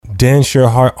Dance Your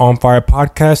Heart on Fire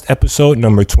podcast, episode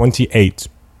number 28.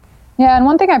 Yeah, and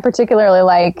one thing I particularly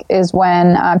like is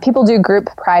when people do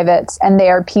group privates and they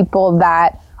are people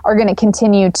that are going to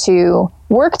continue to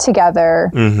work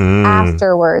together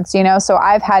afterwards, you know? So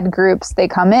I've had groups, they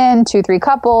come in, 2-3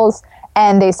 couples,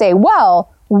 and they say,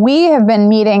 well, we have been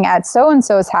meeting at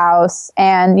so-and-so's house,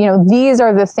 and, you know, these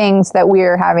are the things that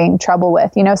we're having trouble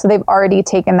with, you know? So they've already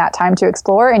taken that time to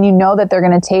explore, and you know that they're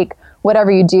going to take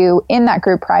whatever you do in that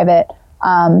group private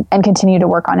and continue to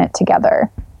work on it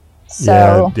together. So,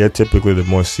 yeah, they're typically the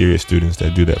more serious students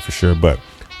that do that for sure. But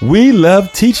we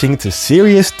love teaching to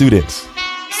serious students.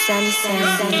 Nothing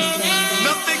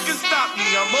can stop me.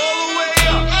 I'm all the way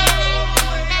up.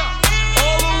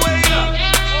 All the way up.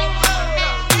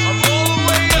 I'm all the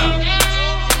way up.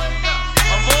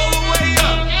 I'm all the way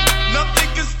up.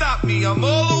 Nothing can stop me. I'm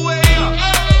all the way up.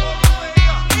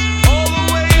 All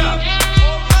the way up.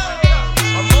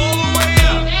 I'm all the way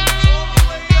up.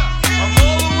 I'm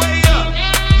all the way up.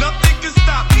 Nothing can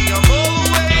stop me. I'm all the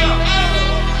way up.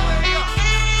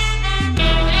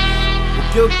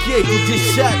 Yo, kid, you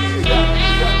just shot.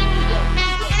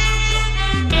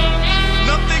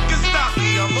 Nothing can stop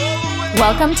me. I'm all the way up.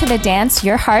 Welcome to the Dance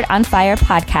Your Heart on Fire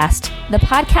podcast, the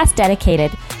podcast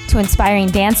dedicated to inspiring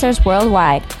dancers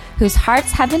worldwide whose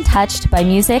hearts have been touched by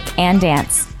music and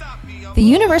dance. The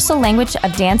universal language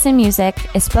of dance and music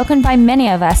is spoken by many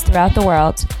of us throughout the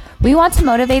world. We want to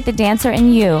motivate the dancer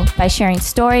in you by sharing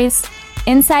stories,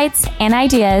 insights, and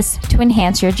ideas to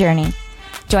enhance your journey.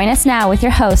 Join us now with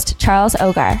your host, Charles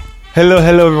Ogar. Hello,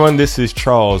 everyone. This is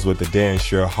Charles with the Dance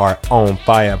Your Heart on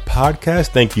Fire podcast.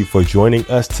 Thank you for joining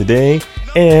us today.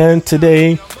 And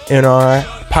today in our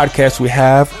podcast, we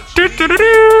have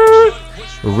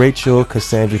Rachel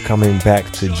Cassandra coming back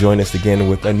to join us again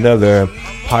with another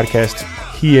podcast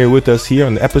here with us here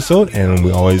on the episode. And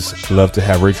we always love to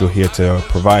have Rachel here to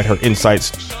provide her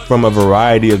insights from a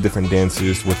variety of different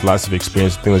dancers with lots of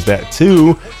experience, things like that,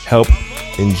 to help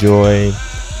enjoy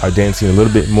our dancing a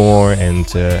little bit more and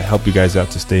to help you guys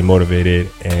out to stay motivated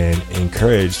and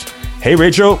encouraged. Hey,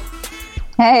 Rachel.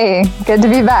 hey, good to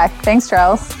be back. Thanks,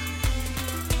 Charles.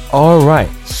 All right.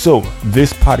 So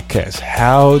this podcast,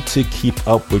 how to keep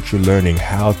up with your learning,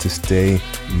 how to stay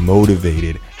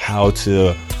motivated, how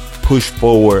to push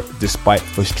forward despite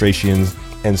frustrations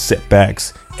and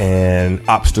setbacks and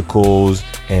obstacles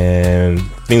and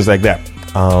things like that.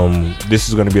 This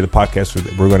is going to be the podcast where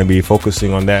we're going to be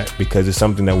focusing on that because it's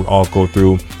something that we all go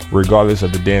through regardless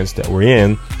of the dance that we're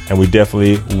in, and we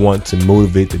definitely want to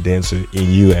motivate the dancer in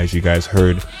you, as you guys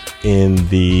heard in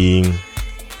the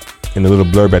little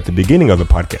blurb at the beginning of the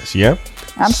podcast. Yeah,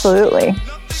 Absolutely.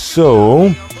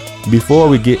 so before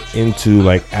we get into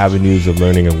like avenues of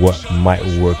learning and what might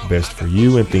work best for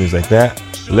you and things like that,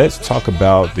 let's talk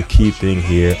about the key thing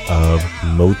here of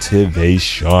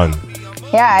motivation.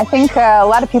 Yeah, I think a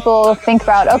lot of people think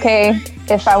about, okay,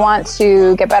 if I want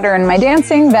to get better in my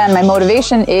dancing, then my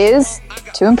motivation is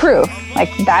to improve. Like,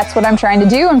 that's what I'm trying to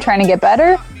do. I'm trying to get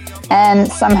better. And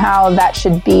somehow that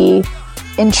should be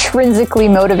intrinsically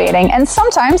motivating. And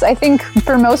sometimes I think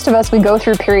for most of us, we go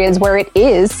through periods where it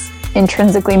is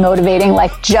intrinsically motivating,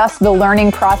 like just the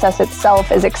learning process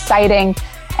itself is exciting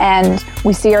and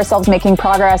we see ourselves making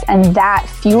progress and that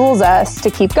fuels us to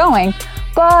keep going.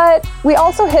 But we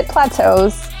also hit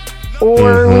plateaus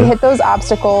or we hit those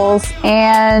obstacles,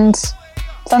 and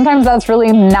sometimes that's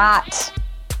really not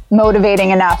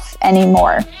motivating enough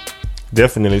anymore.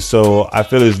 Definitely. So I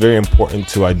feel it's very important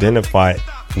to identify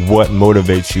what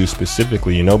motivates you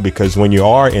specifically, you know, because when you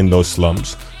are in those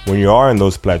slumps, when you are in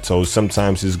those plateaus,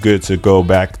 sometimes it's good to go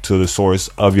back to the source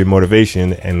of your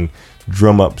motivation and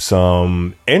drum up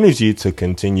some energy to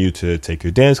continue to take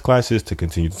your dance classes, to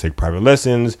continue to take private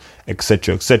lessons,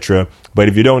 etc., etc. But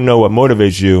if you don't know what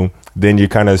motivates you, then you're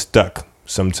kind of stuck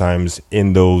sometimes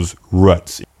in those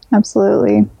ruts.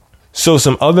 Absolutely. So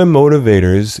some other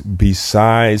motivators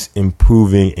besides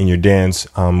improving in your dance,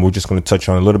 we're just going to touch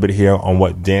on a little bit here on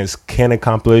what dance can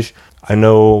accomplish. I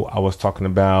know I was talking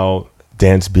about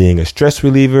dance being a stress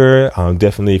reliever.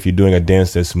 Definitely if you're doing a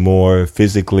dance that's more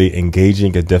physically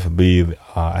engaging, it definitely be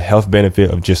a health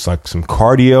benefit of just like some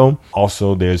cardio.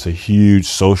 Also, there's a huge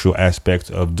social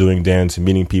aspect of doing dance and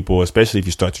meeting people, especially if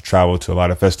you start to travel to a lot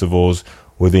of festivals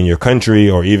within your country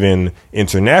or even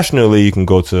internationally. You can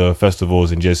go to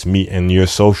festivals and just meet in your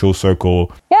social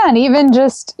circle. Yeah, and even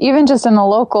just in the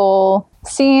local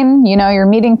scene, you know, you're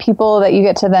meeting people that you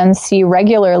get to then see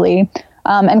regularly.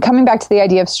 And coming back to the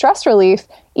idea of stress relief,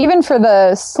 even for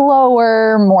the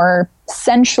slower, more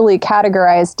sensually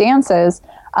categorized dances,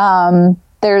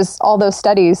 there's all those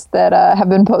studies that have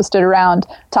been posted around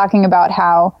talking about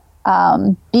how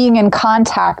being in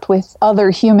contact with other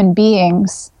human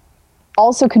beings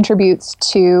also contributes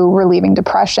to relieving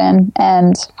depression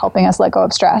and helping us let go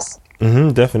of stress.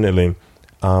 Definitely.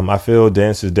 I feel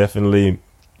dance is definitely,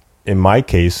 in my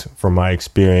case, from my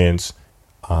experience,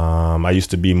 I used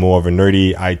to be more of a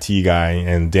nerdy IT guy,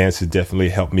 and dance has definitely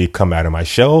helped me come out of my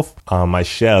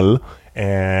shell,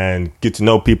 and get to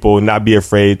know people, not be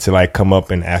afraid to like come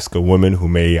up and ask a woman who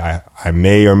I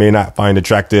may or may not find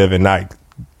attractive, and not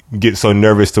get so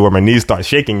nervous to where my knees start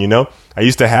shaking. I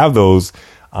used to have those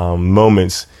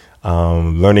moments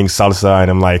learning salsa,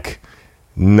 and I'm like,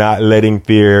 not letting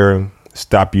fear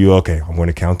stop you. Okay, I'm going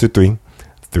to count to 3,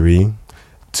 3,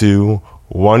 2,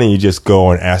 1, and you just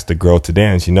go and ask the girl to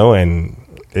dance, and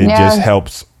it just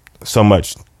helps so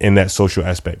much in that social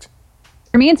aspect.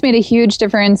 For me, it's made a huge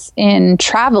difference in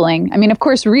traveling. I mean, of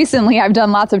course, recently I've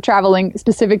done lots of traveling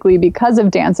specifically because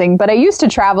of dancing, but I used to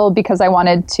travel because I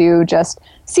wanted to just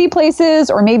see places,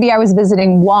 or maybe I was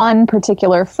visiting one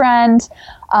particular friend.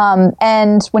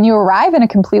 And when you arrive in a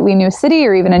completely new city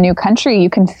or even a new country, you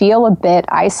can feel a bit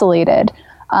isolated.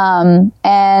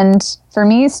 And for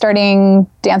me, starting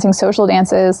dancing social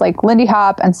dances like Lindy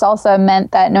Hop and salsa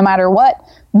meant that no matter what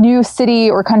new city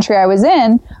or country I was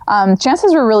in,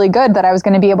 chances were really good that I was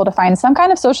going to be able to find some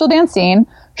kind of social dance scene,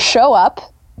 show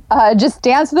up, just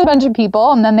dance with a bunch of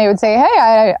people, and then they would say,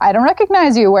 hey, I don't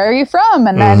recognize you. Where are you from?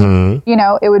 And then,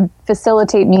 it would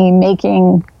facilitate me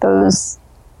making those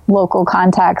local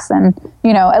contacts and,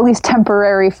 at least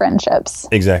temporary friendships.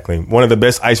 Exactly. One of the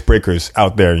best icebreakers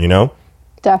out there,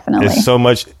 Definitely. It's so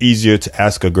much easier to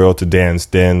ask a girl to dance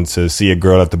than to see a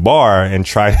girl at the bar and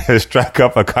try to strike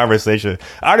up a conversation.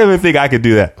 I don't even think I could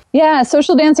do that. Yeah,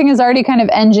 social dancing is already kind of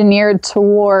engineered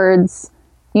towards,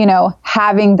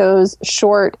 having those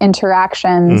short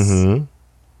interactions.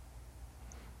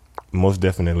 Most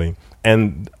definitely.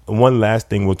 And one last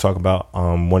thing we'll talk about,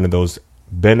 one of those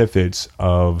benefits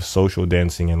of social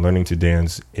dancing and learning to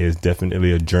dance is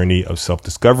definitely a journey of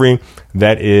self-discovery.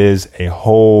 That is a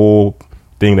whole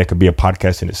thing that could be a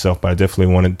podcast in itself, but I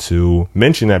definitely wanted to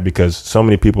mention that because so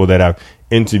many people that I've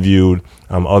interviewed,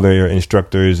 other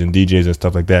instructors and DJs and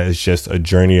stuff like that, it's just a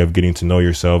journey of getting to know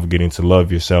yourself, getting to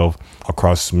love yourself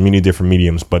across many different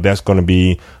mediums. But that's going to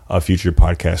be a future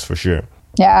podcast for sure.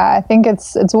 Yeah, I think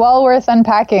it's well worth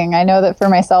unpacking. I know that for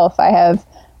myself, I have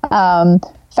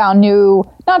found new,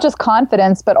 not just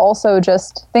confidence, but also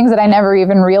just things that I never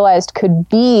even realized could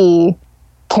be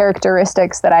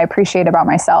characteristics that I appreciate about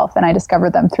myself, and I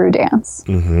discovered them through dance.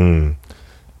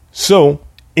 So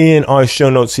in our show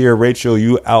notes here, Rachel,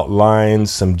 you outlined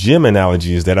some gym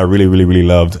analogies that I really, really, really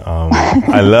loved.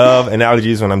 I love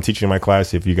analogies when I'm teaching my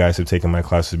class. If you guys have taken my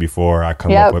classes before, I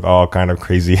come up with all kind of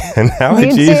crazy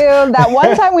analogies. Me too. That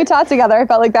one time we taught together, I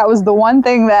felt like that was the one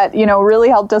thing that, really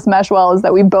helped us mesh well, is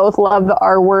that we both love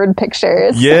our word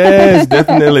pictures. Yes,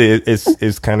 definitely.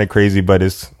 It's kind of crazy, but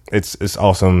it's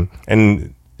awesome.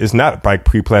 And it's not like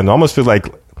pre-planned. It almost feels like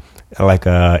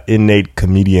a innate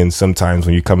comedian sometimes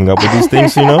when you're coming up with these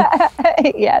things,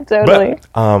 Yeah, totally.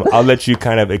 But I'll let you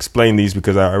kind of explain these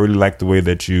because I really like the way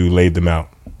that you laid them out.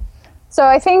 So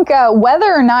I think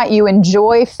whether or not you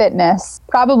enjoy fitness,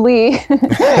 probably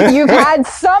you've had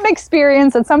some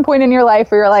experience at some point in your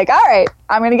life where you're like, all right,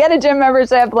 I'm going to get a gym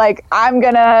membership. Like I'm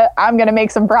going to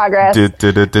make some progress. That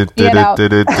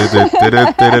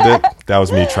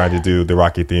was me trying to do the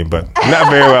Rocky theme, but not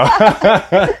very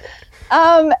well.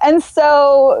 And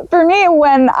so for me,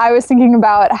 when I was thinking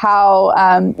about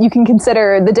how you can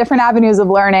consider the different avenues of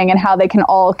learning and how they can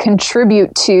all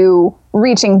contribute to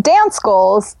reaching dance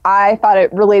goals, I thought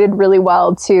it related really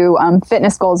well to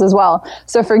fitness goals as well.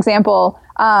 So for example,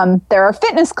 there are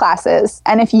fitness classes,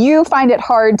 and if you find it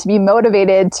hard to be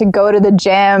motivated to go to the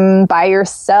gym by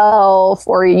yourself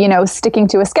or, sticking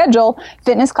to a schedule,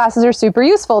 fitness classes are super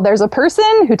useful. There's a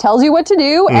person who tells you what to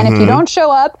do, and if you don't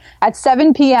show up at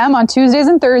 7 p.m. on Tuesdays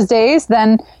and Thursdays,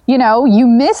 then, you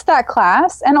miss that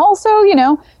class. And also,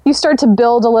 you start to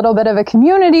build a little bit of a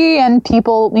community, and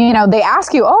people, they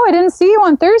ask you, oh, I didn't see you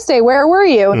on Thursday. Where were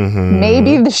you?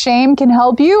 Maybe the shame can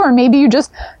help you, or maybe you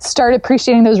just start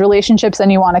appreciating those relationships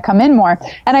and you want to come in more.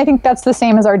 And I think that's the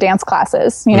same as our dance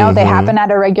classes. They happen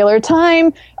at a regular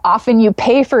time. Often you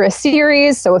pay for a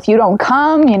series. So if you don't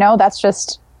come, that's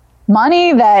just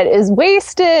money that is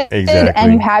wasted. Exactly.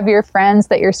 And you have your friends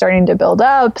that you're starting to build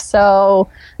up. So,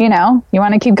 you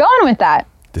want to keep going with that.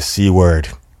 The C word,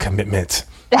 commitment.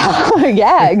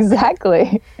 Yeah,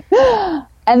 exactly.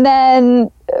 And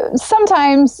then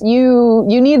sometimes you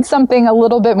need something a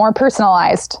little bit more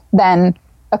personalized than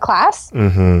a class.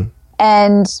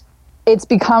 And it's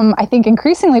become, I think,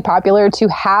 increasingly popular to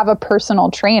have a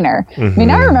personal trainer. I mean,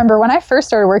 I remember when I first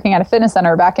started working at a fitness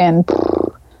center back in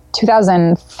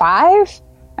 2005.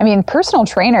 I mean, personal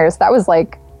trainers, that was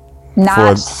like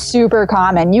not super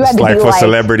common. You had to like be for like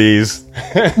celebrities.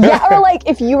 yeah, or like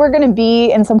if you were going to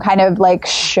be in some kind of like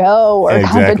show or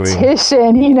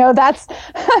competition, you know, that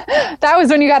was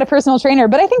when you got a personal trainer.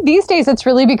 But I think these days it's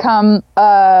really become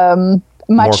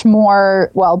much more,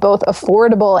 well, both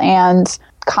affordable and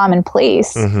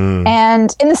commonplace.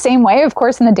 And in the same way, of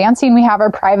course, in the dance scene, we have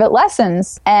our private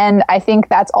lessons. And I think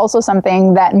that's also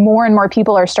something that more and more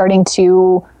people are starting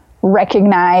to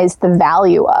recognize the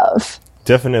value of.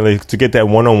 Definitely, to get that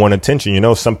one-on-one attention. You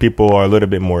know, some people are a little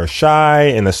bit more shy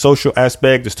in the social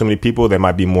aspect. There's too many people that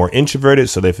might be more introverted,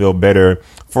 so they feel better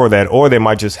for that. Or they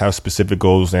might just have specific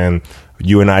goals. And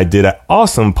you and I did an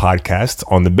awesome podcast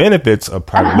on the benefits of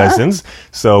private lessons.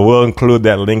 So we'll include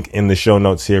that link in the show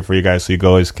notes here for you guys, so you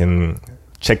guys can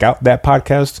check out that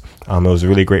podcast. It was a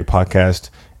really great podcast.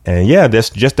 And yeah,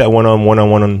 that's just that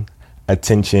one-on-one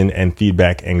attention and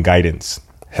feedback and guidance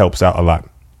helps out a lot.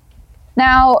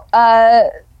 Now,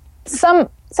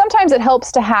 sometimes it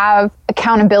helps to have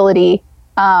accountability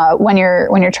when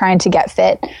you're trying to get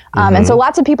fit, and so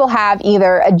lots of people have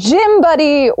either a gym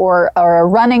buddy or a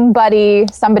running buddy,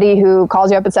 somebody who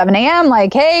calls you up at 7 a.m.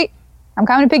 like, "Hey, I'm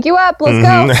coming to pick you up. Let's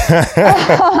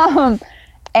go,"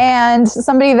 and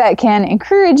somebody that can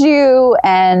encourage you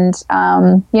and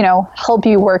help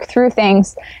you work through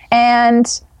things. And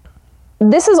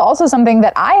this is also something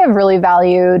that I have really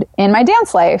valued in my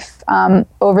dance life.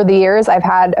 Over the years, I've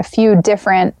had a few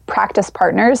different practice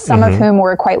partners, some of whom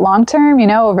were quite long-term,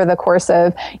 over the course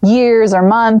of years or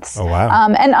months. Oh, wow.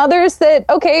 And others that,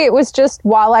 it was just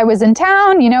while I was in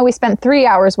town, we spent 3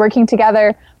 hours working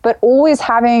together, but always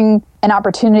having an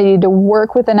opportunity to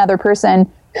work with another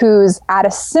person who's at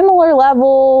a similar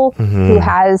level, who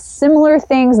has similar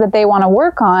things that they want to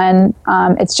work on.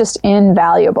 It's just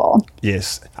invaluable.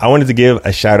 Yes. I wanted to give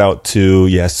a shout out to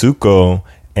Yasuko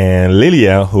and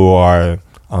Lilia, who are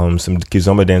some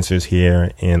Kizomba dancers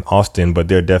here in Austin, but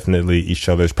they're definitely each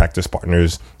other's practice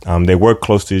partners. They work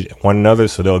close to one another,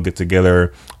 so they'll get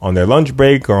together on their lunch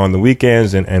break or on the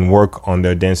weekends and work on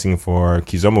their dancing for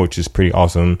Kizomba, which is pretty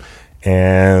awesome.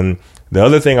 And the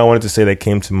other thing I wanted to say that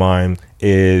came to mind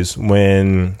is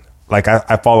when, like,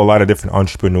 I follow a lot of different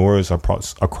entrepreneurs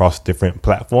across different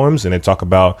platforms, and they talk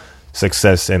about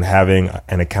success and having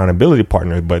an accountability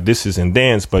partner. But this is in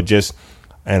dance, but just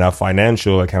and a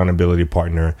financial accountability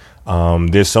partner.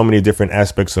 There's so many different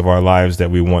aspects of our lives that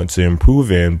we want to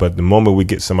improve in. But the moment we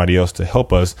get somebody else to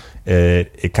help us,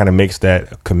 it kind of makes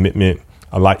that commitment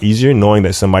a lot easier, knowing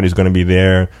that somebody's going to be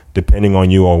there depending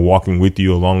on you or walking with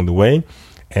you along the way.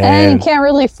 And you can't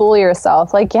really fool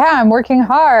yourself. Like, yeah, I'm working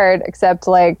hard, except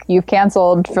like you've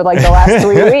canceled for like the last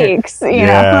 3 weeks. You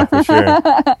know? For sure.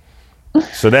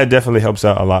 So that definitely helps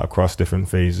out a lot across different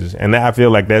phases. And I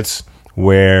feel like that's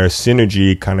where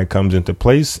synergy kind of comes into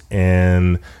place,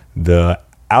 and the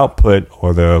output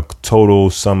or the total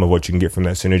sum of what you can get from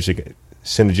that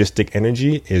synergistic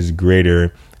energy is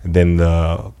greater than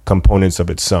the components of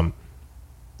its sum.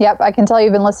 Yep, I can tell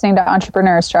you've been listening to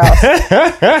entrepreneurs, Charles.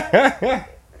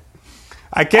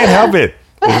 I can't help it.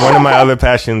 It's one of my other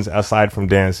passions aside from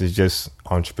dance is just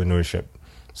entrepreneurship.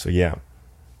 So yeah.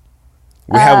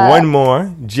 We have one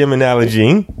more gym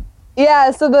analogy.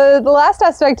 Yeah, so the last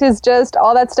aspect is just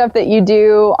all that stuff that you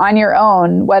do on your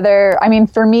own.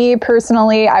 For me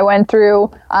personally, I went through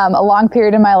a long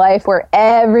period in my life where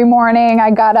every morning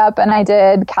I got up and I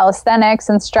did calisthenics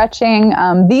and stretching.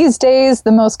 These days,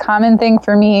 the most common thing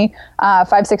for me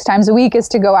 5-6 times a week is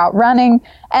to go out running.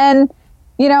 And,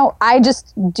 I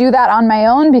just do that on my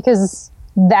own because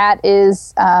that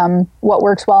is what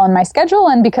works well in my schedule,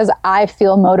 and because I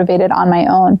feel motivated on my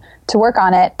own to work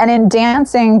on it. And in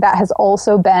dancing, that has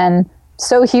also been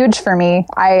so huge for me.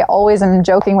 I always am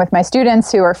joking with my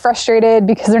students who are frustrated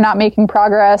because they're not making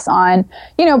progress on,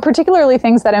 particularly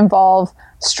things that involve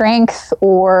strength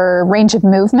or range of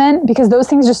movement, because those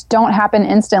things just don't happen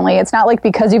instantly. It's not like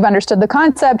because you've understood the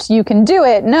concept, you can do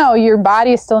it. No, your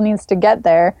body still needs to get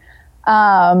there.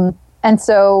 And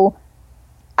so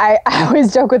I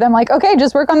always joke with them, like, okay,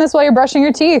 just work on this while you're brushing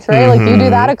your teeth, right? Like, you do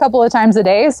that a couple of times a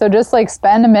day. So just like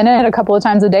spend a minute a couple of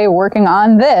times a day working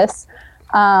on this.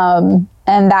 And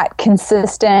that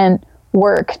consistent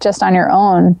work just on your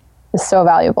own is so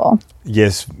valuable.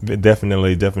 Yes,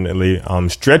 definitely.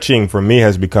 Stretching for me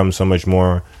has become so much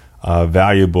more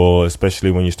valuable,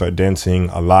 especially when you start dancing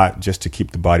a lot, just to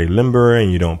keep the body limber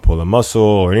and you don't pull a muscle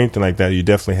or anything like that. You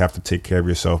definitely have to take care of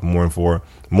yourself more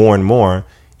and more,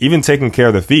 even taking care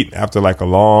of the feet after like a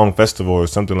long festival or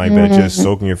something like that, just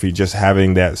soaking your feet, just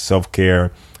having that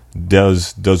self-care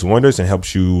does wonders and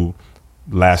helps you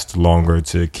last longer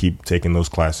to keep taking those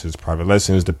classes, private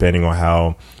lessons, depending on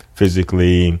how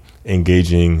physically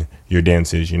engaging your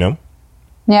dance is, you know?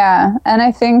 Yeah. And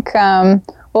I think,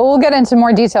 we'll get into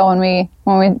more detail when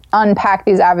we unpack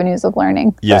these avenues of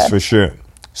learning. Yes, for sure.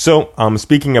 So,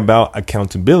 speaking about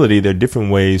accountability, there are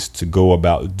different ways to go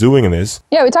about doing this.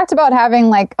 Yeah, we talked about having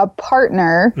like a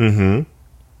partner,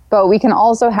 but we can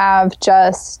also have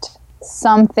just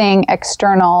something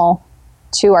external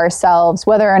to ourselves,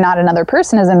 whether or not another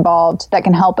person is involved, that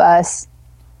can help us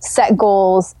set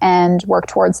goals and work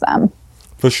towards them.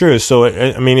 For sure. So,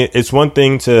 I mean, it's one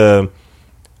thing to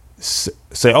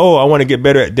say, oh, I want to get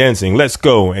better at dancing. Let's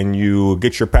go. And you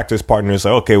get your practice partner and say,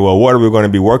 okay, well, what are we going to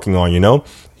be working on? You know,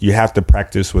 you have to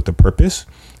practice with a purpose.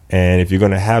 And if you're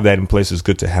going to have that in place, it's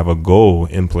good to have a goal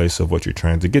in place of what you're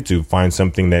trying to get to. Find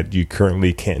something that you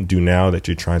currently can't do now that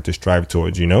you're trying to strive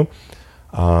towards, you know.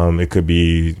 It could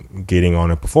be getting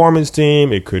on a performance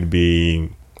team. It could be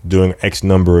doing X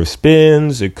number of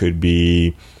spins. It could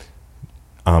be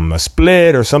a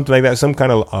split or something like that. Some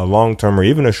kind of a long-term or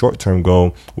even a short-term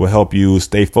goal will help you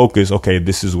stay focused. Okay,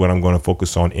 this is what I'm going to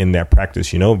focus on in that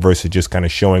practice, you know, versus just kind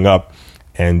of showing up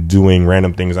and doing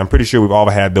random things. I'm pretty sure we've all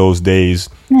had those days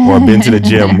or been to the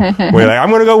gym where like, I'm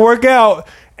going to go work out.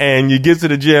 And you get to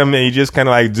the gym and you just kind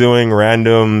of like doing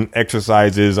random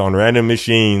exercises on random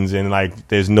machines and like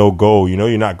there's no goal, you know,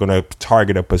 you're not going to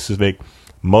target a specific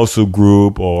muscle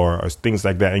group or things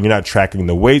like that. And you're not tracking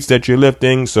the weights that you're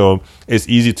lifting. So it's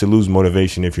easy to lose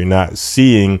motivation if you're not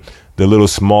seeing the little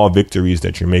small victories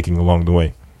that you're making along the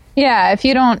way. Yeah, if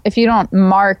you don't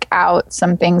mark out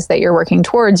some things that you're working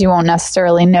towards, you won't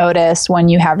necessarily notice when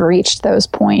you have reached those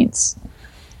points.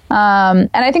 And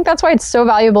I think that's why it's so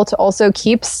valuable to also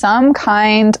keep some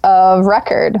kind of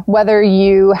record, whether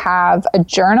you have a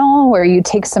journal where you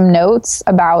take some notes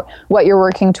about what you're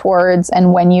working towards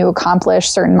and when you accomplish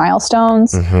certain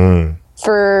milestones.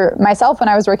 For myself, when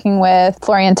I was working with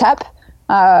Florian Tepp,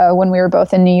 when we were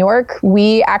both in New York,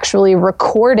 we actually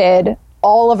recorded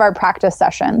all of our practice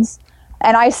sessions.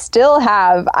 And I still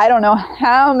have, I don't know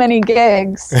how many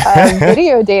gigs of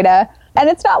video data. And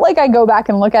it's not like I go back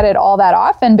and look at it all that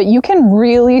often, but you can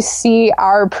really see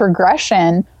our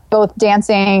progression, both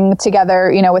dancing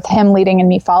together, you know, with him leading and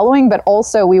me following, but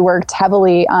also we worked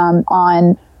heavily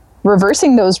on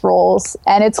reversing those roles.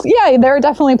 And there are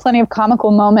definitely plenty of comical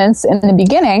moments in the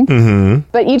beginning,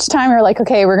 but each time you're like,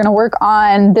 okay, we're going to work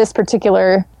on this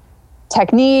particular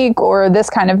technique or this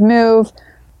kind of move.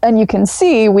 And you can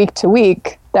see week to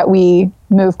week that we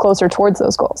move closer towards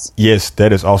those goals. Yes,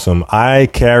 that is awesome. I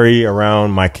carry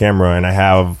around my camera and I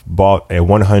have bought a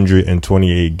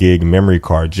 128 gig memory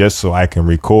card just so I can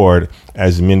record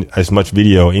as much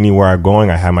video anywhere I'm going.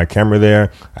 I have my camera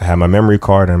there. I have my memory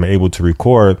card and I'm able to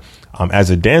record. As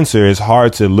a dancer, it's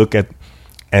hard to look at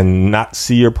and not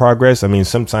see your progress. I mean,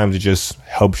 sometimes it just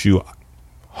helps you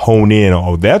hone in.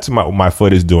 Oh, that's what my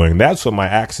foot is doing. That's what my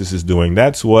axis is doing.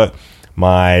 That's what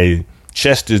my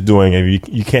chest is doing, and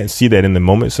you can't see that in the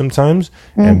moment sometimes.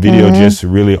 And video just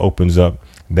really opens up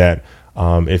that.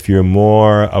 If you're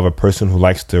more of a person who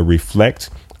likes to reflect,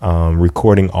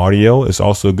 recording audio is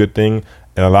also a good thing.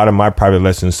 And a lot of my private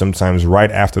lessons, sometimes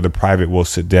right after the private, we'll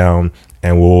sit down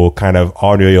and we'll kind of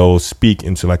audio speak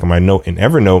into like my note in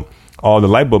Evernote all the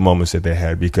light bulb moments that they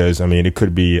had, because I mean, it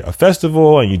could be a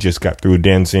festival and you just got through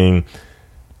dancing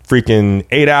freaking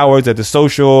 8 hours at the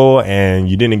social and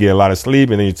you didn't get a lot of sleep,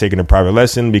 and then you're taking a private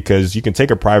lesson, because you can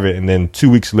take a private and then 2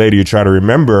 weeks later you try to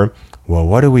remember, well,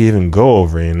 what do we even go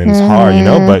over? And then it's hard, you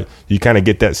know, but you kind of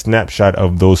get that snapshot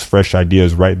of those fresh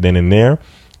ideas right then and there.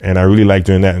 And I really like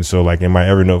doing that. And so like in my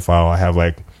Evernote file, I have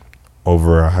like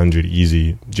over 100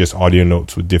 easy just audio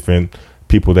notes with different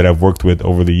people that I've worked with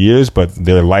over the years, but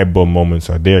their light bulb moments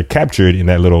are there captured in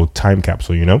that little time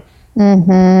capsule, you know?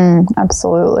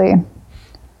 Absolutely.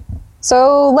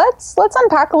 So let's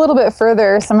unpack a little bit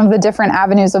further some of the different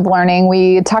avenues of learning.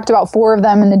 We talked about 4 of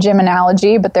them in the gym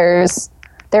analogy, but there's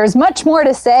much more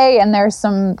to say, and there's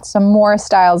some more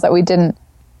styles that we didn't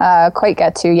quite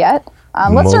get to yet.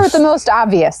 Let's start with the most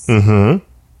obvious.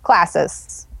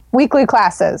 Classes. Weekly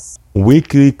classes.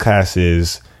 Weekly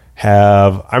classes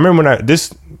have, I remember when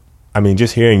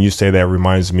just hearing you say that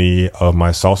reminds me of my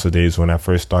salsa days when I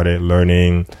first started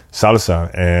learning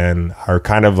salsa, and I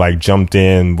kind of like jumped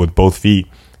in with both feet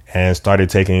and started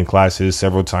taking classes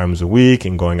several times a week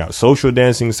and going out social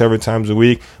dancing several times a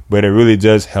week. But it really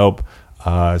does help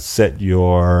set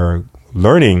your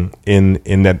learning in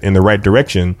the right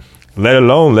direction. let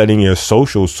alone letting your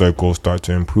social circle start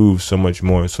to improve so much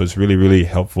more. So it's really, really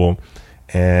helpful.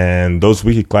 And those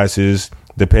weekly classes,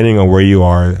 depending on where you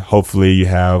are, hopefully you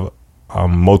have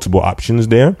multiple options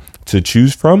there to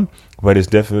choose from. But it's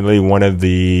definitely one of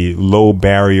the low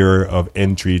barrier of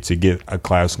entry to get a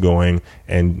class going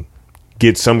and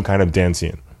get some kind of dance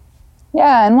in.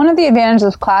 Yeah, and one of the advantages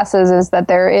of classes is that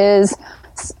there is,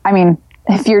 I mean,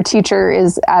 if your teacher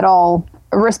is at all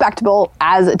respectable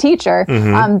as a teacher,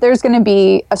 there's going to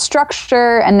be a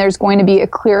structure and there's going to be a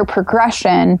clear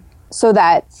progression so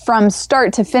that from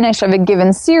start to finish of a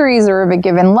given series or of a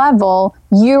given level,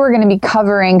 you are going to be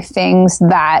covering things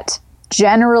that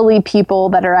generally people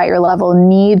that are at your level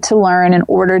need to learn in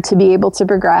order to be able to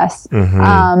progress.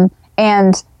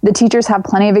 And the teachers have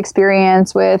plenty of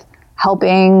experience with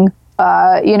helping,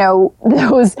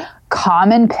 those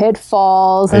common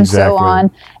pitfalls and so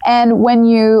on. And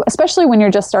especially when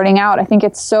you're just starting out, I think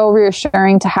it's so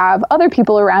reassuring to have other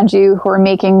people around you who are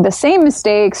making the same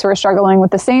mistakes, who are struggling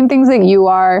with the same things that you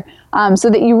are,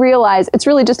 so that you realize it's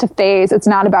really just a phase. It's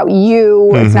not about you.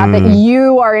 It's not that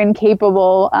you are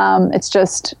incapable. It's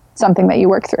just something that you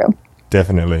work through.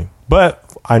 Definitely.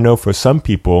 But I know for some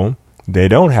people, they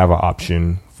don't have an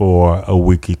option for a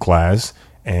weekly class.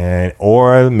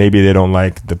 Or maybe they don't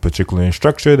like the particular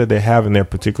instructor that they have in their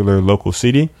particular local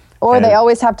city. Or they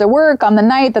always have to work on the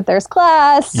night that there's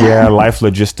class. Yeah, life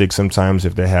logistics sometimes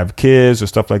if they have kids or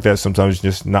stuff like that, sometimes it's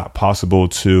just not possible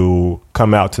to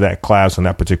come out to that class on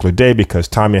that particular day because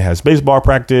Tanya has baseball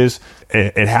practice.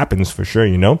 It happens for sure,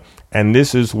 And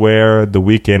this is where the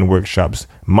weekend workshops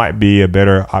might be a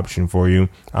better option for you.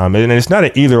 And it's not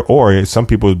an either or. Some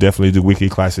people definitely do weekly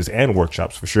classes and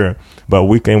workshops for sure. But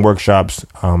weekend workshops,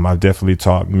 I've definitely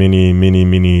taught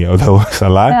many of those a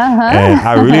lot. And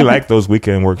I really like those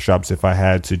weekend workshops. If I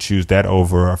had to choose that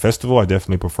over a festival, I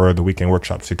definitely prefer the weekend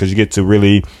workshops because you get to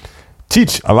really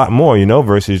teach a lot more,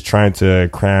 versus trying to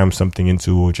cram something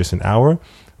into just an hour.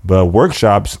 But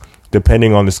workshops,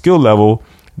 depending on the skill level,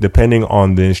 depending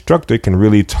on the instructor, can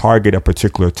really target a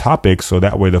particular topic. So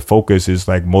that way the focus is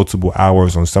like multiple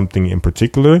hours on something in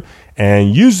particular.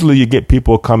 And usually you get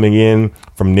people coming in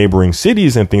from neighboring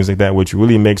cities and things like that, which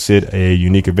really makes it a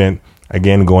unique event.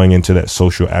 Again, going into that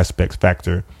social aspect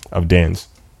factor of dance.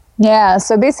 Yeah,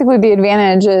 so basically the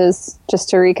advantage is, just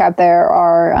to recap, there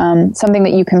are something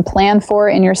that you can plan for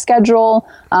in your schedule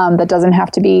that doesn't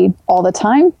have to be all the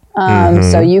time.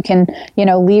 So you can,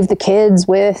 leave the kids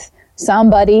with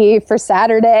somebody for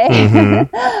Saturday.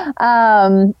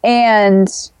 And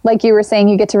like you were saying,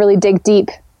 you get to really dig deep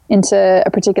into a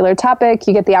particular topic.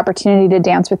 You get the opportunity to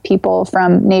dance with people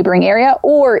from neighboring area,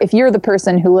 or if you're the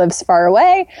person who lives far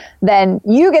away, then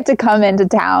you get to come into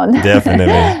town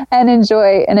definitely and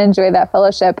enjoy that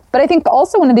fellowship. But I think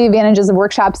also one of the advantages of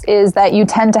workshops is that you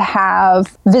tend to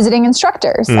have visiting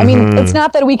instructors. I mean, it's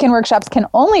not that weekend workshops can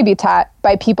only be taught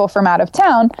by people from out of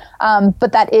town,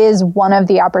 but that is one of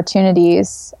the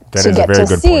opportunities to get to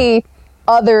see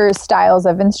other styles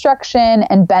of instruction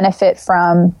and benefit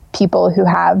from people who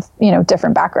have,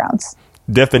 different backgrounds.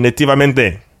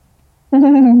 Definitivamente.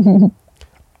 All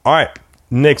right.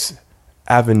 Next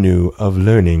avenue of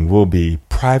learning will be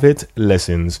private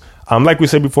lessons. Like we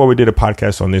said before, we did a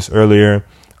podcast on this earlier,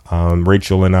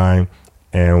 Rachel and I,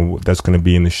 and that's going to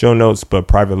be in the show notes. But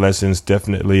private lessons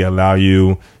definitely allow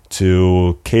you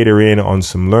to cater in on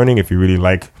some learning if you really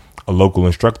like a local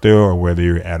instructor, or whether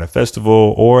you're at a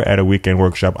festival or at a weekend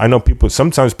workshop. I know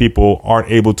sometimes people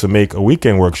aren't able to make a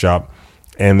weekend workshop,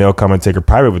 and they'll come and take a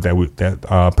private with that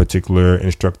particular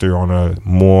instructor on a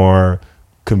more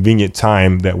convenient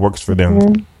time that works for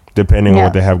them, depending on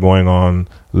what they have going on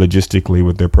logistically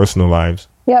with their personal lives.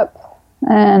 Yep.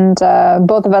 And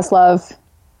both of us love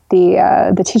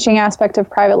the teaching aspect of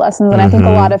private lessons. And I think a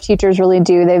lot of teachers really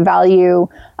do. They value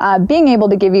being able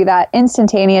to give you that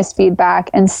instantaneous feedback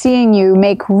and seeing you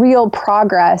make real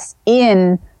progress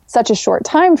in such a short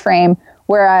time frame.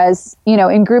 Whereas,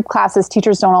 in group classes,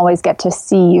 teachers don't always get to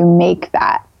see you make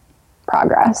that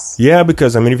progress. Yeah,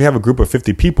 because, if you have a group of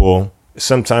 50 people,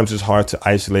 sometimes it's hard to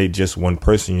isolate just one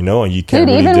person, and you can't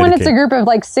really even when it's a group of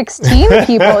like 16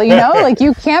 people, like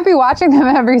you can't be watching them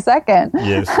every second.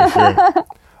 Yes, for sure.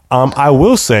 I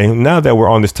will say, now that we're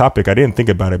on this topic, I didn't think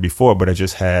about it before, but I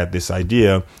just had this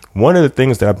idea. One of the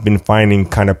things that I've been finding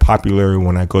kind of popular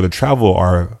when I go to travel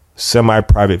are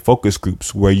semi-private focus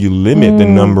groups where you limit the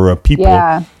number of people.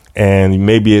 Yeah. And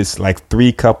maybe it's like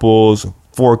 3 couples,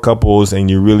 4 couples, and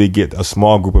you really get a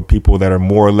small group of people that are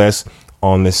more or less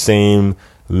on the same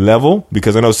level.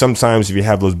 Because I know sometimes if you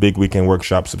have those big weekend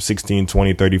workshops of 16,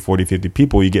 20, 30, 40, 50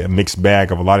 people, you get a mixed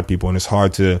bag of a lot of people, and it's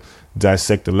hard to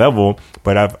dissect the level.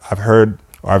 But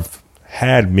I've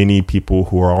had many people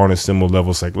who are on a similar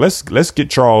level. It's like, let's get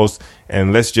Charles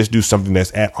and let's just do something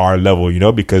that's at our level, you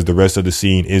know, because the rest of the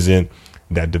scene isn't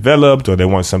that developed, or they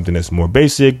want something that's more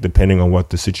basic, depending on what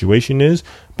the situation is.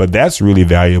 But that's really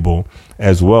valuable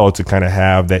as well, to kind of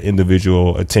have that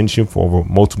individual attention for over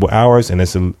multiple hours. And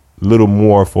it's a little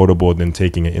more affordable than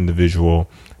taking an individual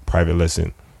private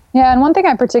lesson. Yeah, and one thing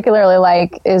I particularly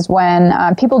like is when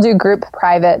people do group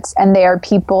privates and they are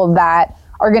people that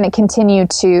are going to continue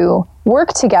to work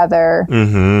together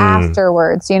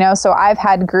afterwards, you know? So I've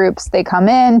had groups, they come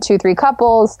in, 2-3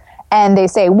 couples, and they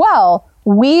say, well,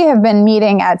 we have been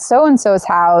meeting at so-and-so's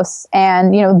house,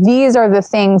 and, you know, these are the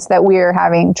things that we're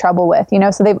having trouble with, you know?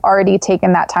 So they've already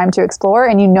taken that time to explore,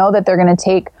 and you know that they're going to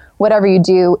take whatever you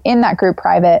do in that group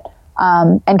private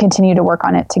and continue to work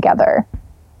on it together.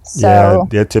 So, yeah,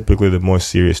 they're typically the more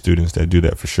serious students that do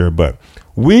that for sure. But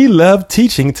we love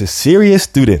teaching to serious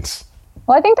students.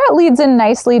 Well, I think that leads in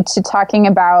nicely to talking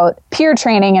about peer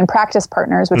training and practice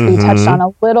partners, which we touched on a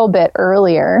little bit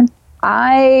earlier.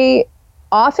 I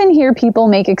often hear people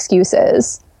make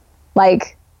excuses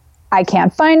like, I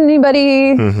can't find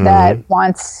anybody that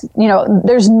wants, you know,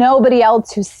 there's nobody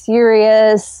else who's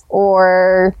serious,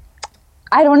 or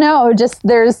I don't know, just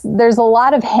there's a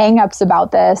lot of hangups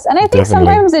about this. And I think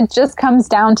sometimes it just comes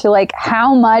down to like,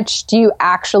 how much do you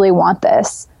actually want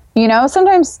this? You know,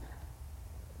 sometimes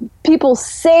people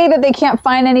say that they can't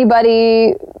find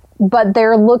anybody, but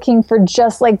they're looking for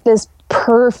just like this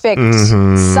perfect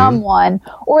someone,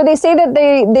 or they say that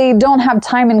they don't have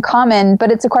time in common,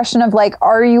 but it's a question of like,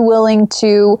 are you willing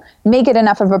to make it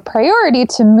enough of a priority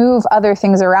to move other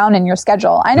things around in your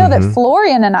schedule? I know that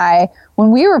Florian and I,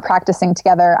 when we were practicing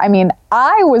together, I mean,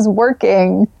 I was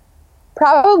working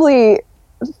probably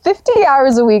 50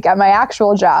 hours a week at my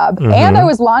actual job, and I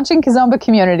was launching Kizomba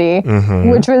Community,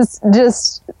 which was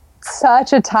just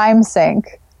such a time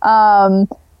sink.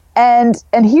 And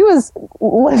he was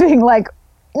living like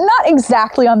not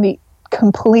exactly on the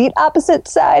complete opposite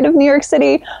side of New York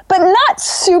City, but not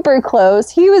super close.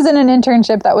 He was in an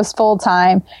internship that was full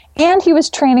time, and he was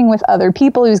training with other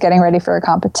people. He was getting ready for a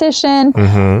competition.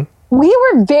 We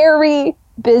were very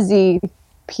busy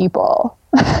people,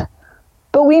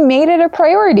 but we made it a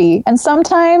priority. And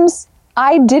sometimes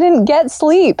I didn't get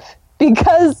sleep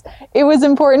because it was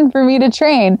important for me to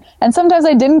train. And sometimes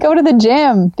I didn't go to the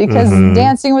gym because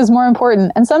dancing was more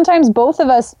important. And sometimes both of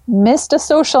us missed a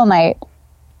social night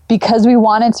because we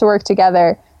wanted to work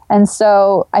together. And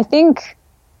so I think,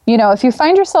 you know, if you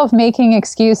find yourself making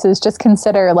excuses, just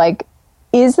consider like,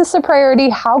 is this a priority?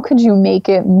 How could you make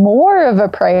it more of a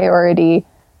priority?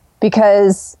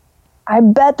 Because I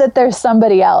bet that there's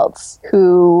somebody else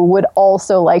who would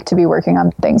also like to be working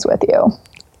on things with you.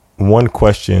 One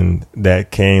question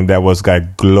that came that was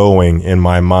like glowing in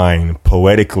my mind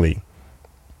poetically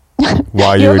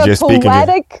while you were just speaking.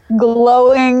 Poetic,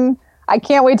 glowing. I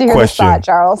can't wait to hear this thought,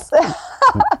 Charles.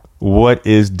 What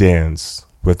is dance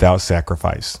without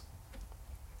sacrifice?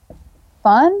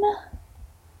 Fun.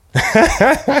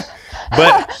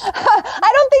 But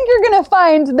I don't think you're going to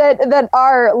find that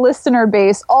our listener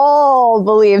base all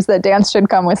believes that dance should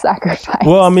come with sacrifice.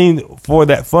 Well, I mean, for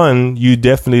that fun, you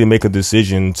definitely make a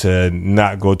decision to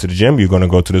not go to the gym. You're going to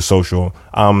go to the social.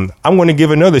 I'm going to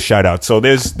give another shout out. So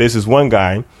there's this one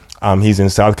guy. He's in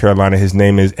South Carolina. His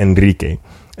name is Enrique.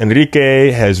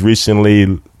 Enrique has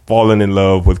recently fallen in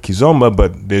love with Kizomba,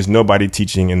 but there's nobody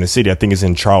teaching in the city. I think it's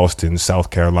in Charleston,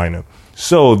 South Carolina.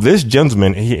 So this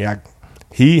gentleman,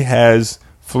 he has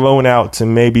flown out to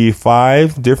maybe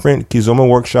 5 different Kizomba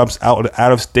workshops out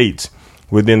of state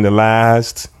within the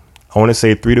last, I want to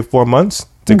say 3 to 4 months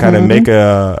to kind of make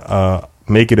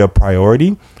it a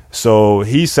priority. So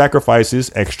he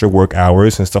sacrifices extra work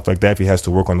hours and stuff like that if he has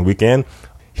to work on the weekend.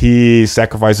 He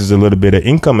sacrifices a little bit of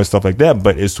income and stuff like that,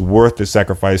 but it's worth the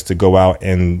sacrifice to go out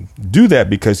and do that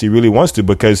because he really wants to,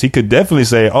 because he could definitely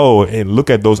say, oh, and look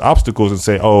at those obstacles and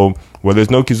say, oh, well,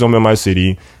 there's no Kizomba in my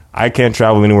city. I can't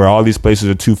travel anywhere. All these places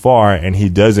are too far. And he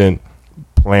doesn't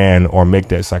plan or make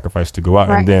that sacrifice to go out.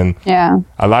 Right. And then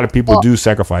a lot of people do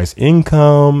sacrifice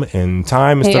income and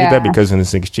time and stuff like that because in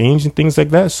this exchange and things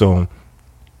like that. So,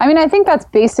 I mean, I think that's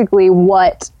basically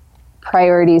what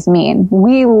priorities mean.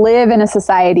 We live in a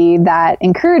society that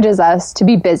encourages us to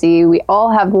be busy. We all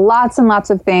have lots and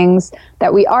lots of things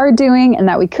that we are doing and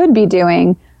that we could be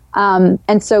doing.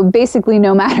 And so basically,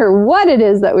 no matter what it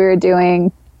is that we're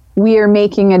doing, we are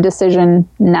making a decision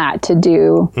not to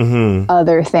do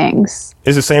other things.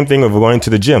 It's the same thing with going to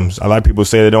the gyms. A lot of people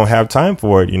say they don't have time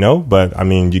for it, you know, but I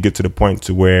mean, you get to the point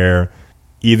to where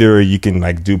either you can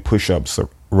like do push-ups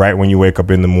right when you wake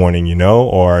up in the morning, you know,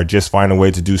 or just find a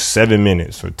way to do 7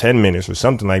 minutes or 10 minutes or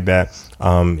something like that.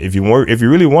 If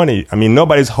you really want it, I mean,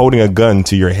 nobody's holding a gun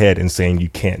to your head and saying you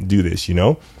can't do this, you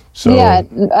know? So yeah,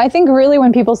 I think really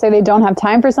when people say they don't have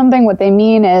time for something, what they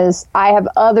mean is I have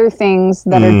other things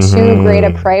that are too great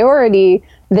a priority.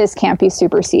 This can't be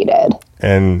superseded.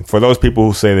 And for those people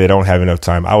who say they don't have enough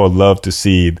time, I would love to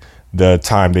see the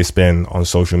time they spend on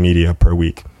social media per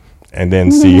week. And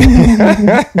then see,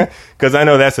 because I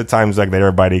know that's the times like that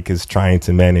everybody is trying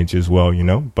to manage as well, you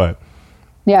know. But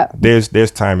yeah, there's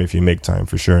time if you make time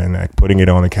for sure, and like putting it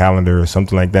on a calendar or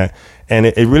something like that. And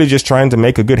it really just trying to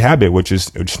make a good habit, which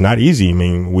is not easy. I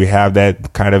mean, we have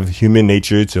that kind of human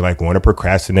nature to like want to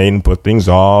procrastinate and put things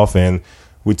off, and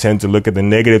we tend to look at the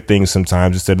negative things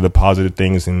sometimes instead of the positive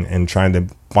things, and trying to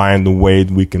find the way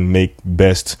we can make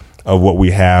best of what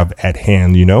we have at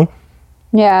hand, you know.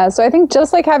 Yeah, so I think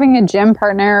just like having a gym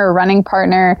partner or running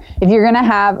partner, if you're going to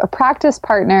have a practice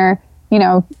partner, you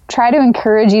know, try to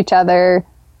encourage each other,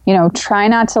 you know, try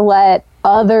not to let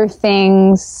other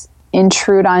things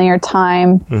intrude on your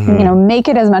time, you know, make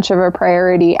it as much of a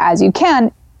priority as you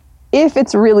can if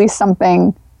it's really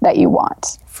something that you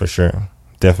want. For sure.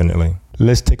 Definitely.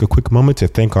 Let's take a quick moment to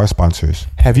thank our sponsors.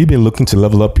 Have you been looking to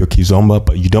level up your Kizomba,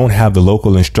 but you don't have the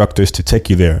local instructors to take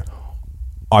you there?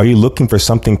 Are you looking for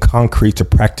something concrete to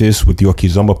practice with your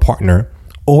Kizomba partner?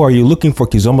 Or are you looking for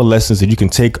Kizomba lessons that you can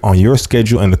take on your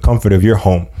schedule and the comfort of your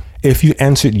home? If you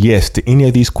answered yes to any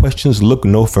of these questions, look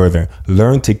no further.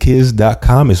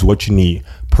 LearnToKiz.com is what you need.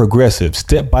 Progressive,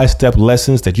 step-by-step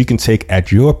lessons that you can take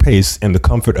at your pace in the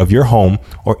comfort of your home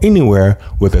or anywhere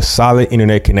with a solid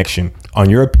internet connection on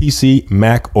your PC,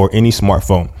 Mac, or any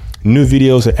smartphone. New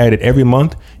videos are added every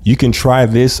month. You can try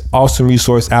this awesome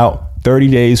resource out 30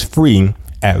 days free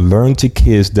at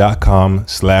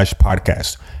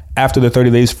learntokiz.com/podcast. After the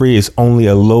 30 days free, it's only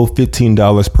a low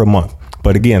 $15 per month.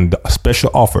 But again, the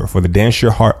special offer for the Dance Your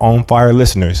Heart on Fire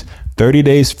listeners, 30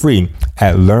 days free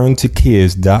at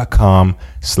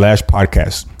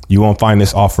learntokiz.com/podcast. You won't find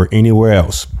this offer anywhere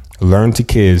else.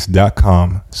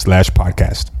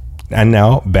 learntokiz.com/podcast. And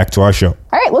now back to our show.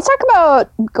 All right, let's talk about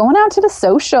going out to the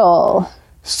social.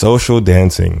 Social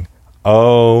dancing.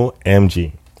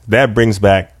 OMG. That brings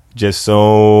back just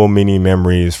so many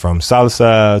memories from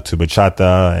salsa to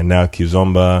bachata and now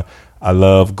kizomba. I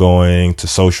love going to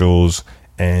socials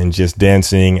and just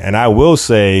dancing. And I will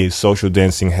say social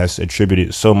dancing has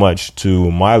attributed so much to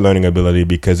my learning ability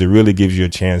because it really gives you a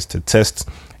chance to test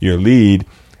your lead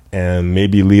and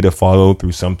maybe lead a follow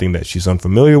through something that she's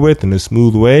unfamiliar with in a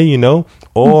smooth way, you know,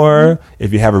 or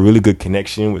if you have a really good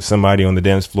connection with somebody on the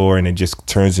dance floor and it just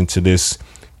turns into this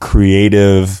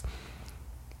creative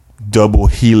double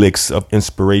helix of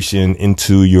inspiration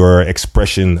into your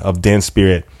expression of dance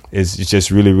spirit is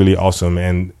just really, really awesome.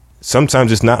 And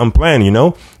sometimes it's not unplanned, you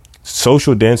know.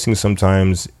 Social dancing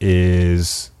sometimes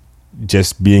is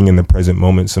just being in the present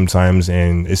moment sometimes,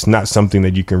 and it's not something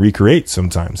that you can recreate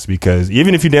sometimes, because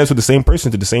even if you dance with the same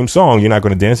person to the same song, you're not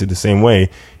going to dance it the same way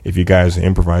if you guys are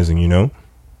improvising, you know.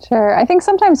 Sure. I think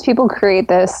sometimes people create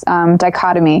this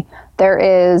dichotomy. There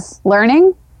is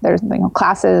learning, there's, you know,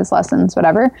 classes, lessons,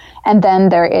 whatever, and then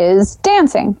there is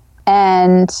dancing.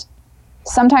 And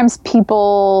sometimes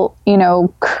people, you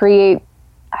know, create,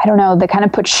 I don't know, they kind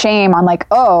of put shame on like,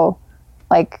 oh,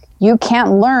 like you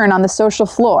can't learn on the social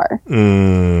floor.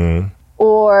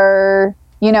 Or,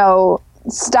 you know,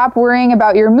 stop worrying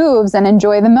about your moves and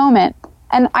enjoy the moment.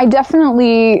 And I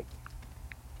definitely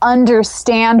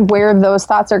understand where those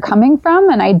thoughts are coming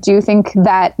from. And I do think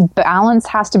that balance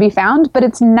has to be found, but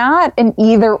it's not an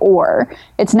either or.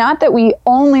 It's not that we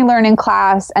only learn in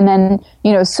class and then,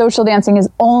 you know, social dancing is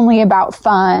only about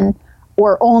fun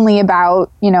or only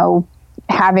about, you know,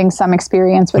 having some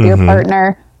experience with your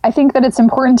partner. I think that it's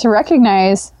important to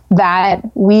recognize that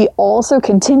we also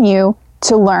continue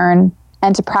to learn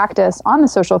and to practice on the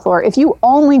social floor. If you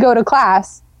only go to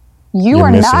class, you're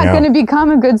are not going to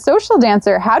become a good social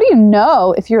dancer. How do you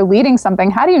know if you're leading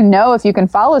something? How do you know if you can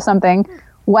follow something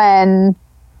when,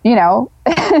 you know,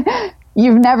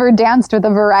 you've never danced with a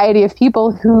variety of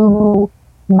people who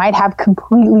might have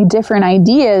completely different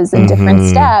ideas and different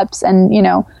steps and, you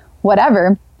know,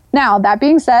 whatever. Now, that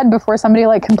being said, before somebody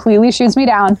like completely shoots me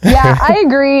down, yeah, I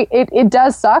agree. It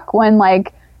does suck when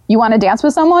like you want to dance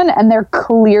with someone and they're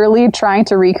clearly trying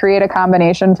to recreate a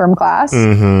combination from class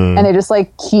and they just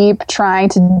like keep trying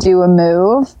to do a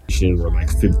move. Were like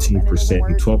 15%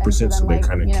 and 12%, so they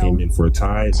kind of came in for a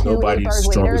tie. Nobody's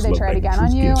strongest love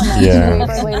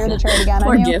language.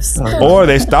 Or gifts. Or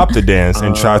they stopped the dance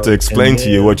and tried to explain to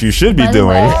you what you should be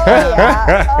doing.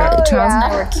 Charles and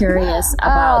I were curious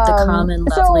about the common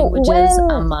love languages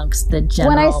amongst the general population.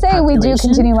 When I say we do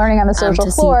continue learning on the social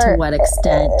floor, to what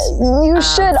extent you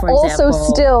should also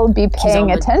still be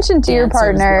paying attention to your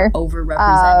partner,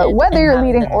 whether you're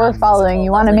leading or following.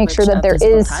 You want to make sure that there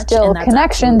is still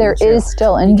connection, there is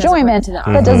still enjoyment.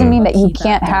 That doesn't mean that you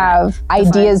can't have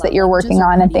ideas that you're working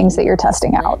on and things that you're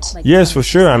testing out. Yes, for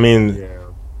sure. I mean,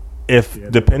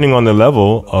 if depending on the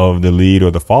level of the lead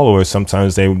or the follower,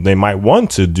 sometimes they might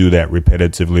want to do that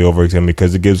repetitively over again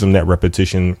because it gives them that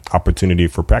repetition opportunity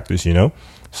for practice, you know?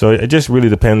 So it just really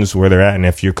depends where they're at. And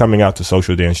if you're coming out to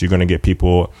social dance, you're going to get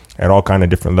people at all kind of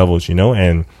different levels, you know,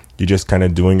 and you're just kind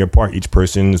of doing your part. Each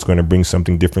person is going to bring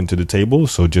something different to the table.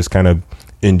 So just kind of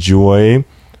enjoy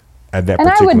at that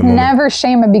particular moment. And I would never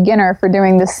shame a beginner for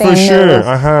doing the same move,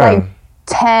 like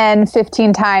 10,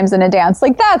 15 times in a dance.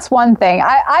 Like, that's one thing.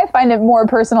 I find it more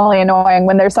personally annoying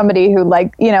when there's somebody who,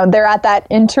 like, you know, they're at that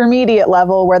intermediate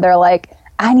level where they're like,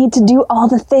 I need to do all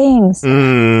the things.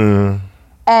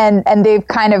 And they've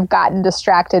kind of gotten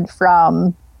distracted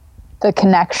from the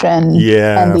connection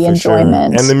and the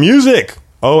enjoyment. Sure. And the music.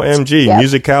 OMG,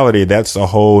 musicality. That's a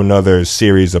whole nother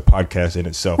series of podcasts in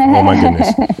itself. Oh my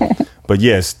goodness. But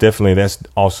yes, definitely. That's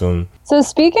awesome. So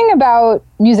speaking about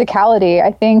musicality,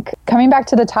 I think coming back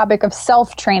to the topic of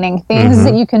self-training, things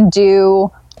that you can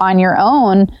do on your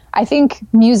own, I think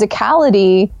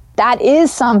musicality, that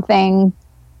is something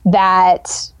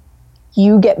that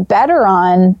you get better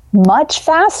on much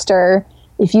faster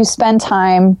if you spend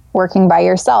time working by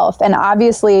yourself. And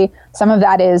obviously, some of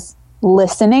that is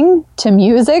listening to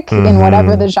music in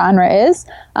whatever the genre is,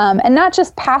 and not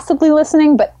just passively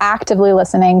listening, but actively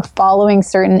listening, following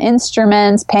certain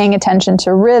instruments, paying attention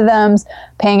to rhythms,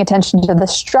 paying attention to the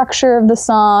structure of the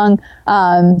song,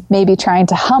 maybe trying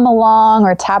to hum along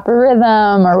or tap a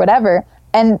rhythm or whatever.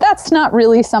 And that's not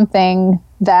really something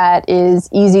that is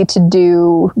easy to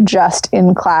do just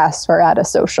in class or at a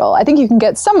social. I think you can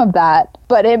get some of that,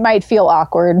 but it might feel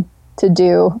awkward to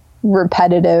do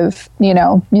repetitive, you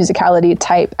know, musicality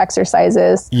type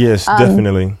exercises. Yes,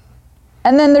 definitely.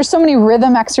 And then there's so many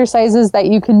rhythm exercises that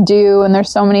you can do, and there's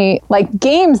so many like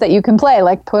games that you can play,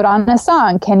 like put on a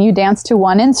song. Can you dance to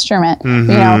one instrument? You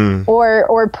know,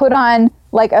 or put on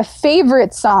like a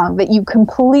favorite song that you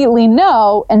completely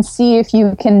know and see if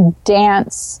you can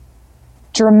dance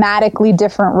dramatically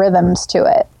different rhythms to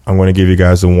it. I'm going to give you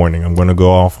guys a warning. I'm going to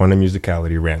go off on a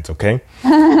musicality rant, okay?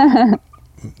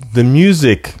 The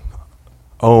music,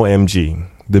 OMG,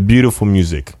 the beautiful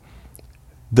music,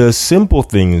 the simple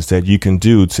things that you can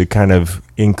do to kind of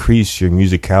increase your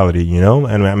musicality, you know?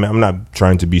 And I'm not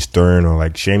trying to be stern or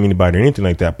like shame anybody or anything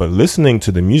like that, but listening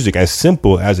to the music, as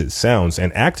simple as it sounds,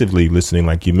 and actively listening,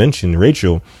 like you mentioned,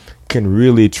 Rachel, can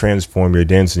really transform your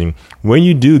dancing. When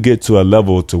you do get to a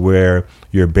level to where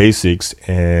your basics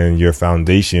and your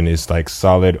foundation is like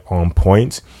solid on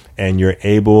point, and you're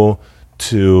able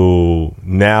to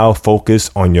now focus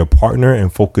on your partner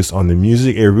and focus on the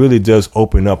music, it really does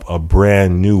open up a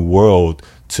brand new world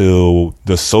to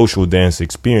the social dance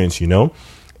experience, you know?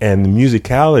 And the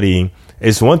musicality,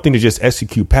 it's one thing to just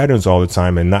execute patterns all the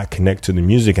time and not connect to the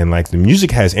music. And like the music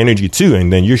has energy too.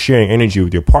 And then you're sharing energy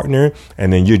with your partner,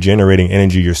 and then you're generating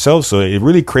energy yourself. So it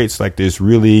really creates like this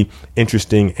really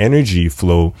interesting energy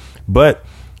flow. But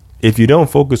if you don't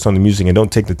focus on the music and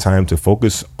don't take the time to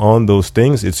focus on those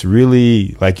things, it's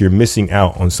really like you're missing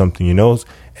out on something, you know?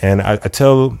 And I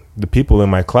tell the people in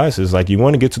my classes, like, you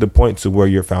want to get to the point to where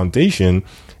your foundation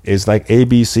is like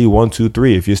ABC 1, 2,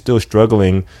 3. If you're still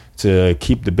struggling to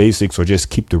keep the basics or just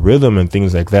keep the rhythm and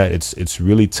things like that, it's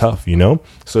really tough, you know?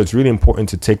 So it's really important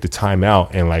to take the time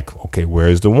out and like, okay,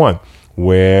 where's the one?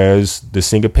 Where's the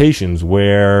syncopations?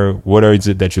 What is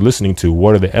it that you're listening to?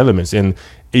 What are the elements? And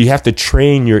you have to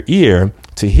train your ear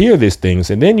to hear these things.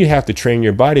 And then you have to train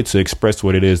your body to express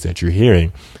what it is that you're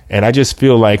hearing. And I just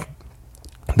feel like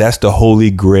that's the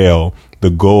holy grail. The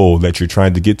goal that you're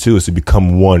trying to get to is to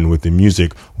become one with the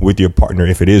music, with your partner,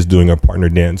 if it is doing a partner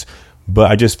dance.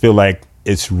 But I just feel like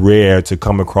it's rare to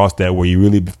come across that where you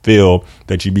really feel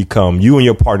that you and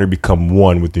your partner become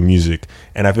one with the music.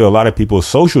 And I feel a lot of people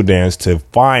social dance to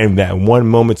find that one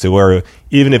moment to where,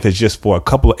 even if it's just for a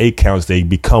couple of 8 counts, they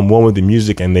become one with the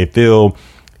music and they feel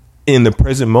in the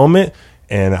present moment.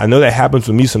 And I know that happens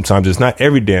with me sometimes. It's not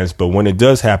every dance, but when it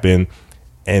does happen,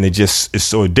 and it just is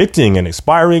so addicting and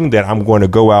inspiring that I'm going to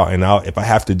go out and if I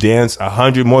have to dance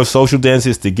 100 more social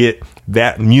dances to get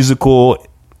that musical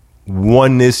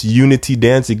oneness, unity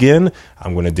dance again,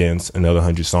 I'm going to dance another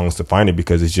 100 songs to find it,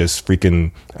 because it's just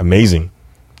freaking amazing.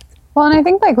 Well, and I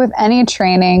think like with any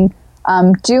training,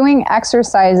 doing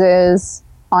exercises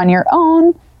on your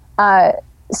own,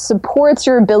 supports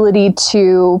your ability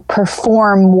to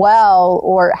perform well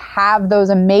or have those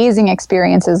amazing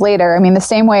experiences later. I mean, the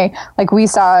same way like we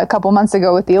saw a couple months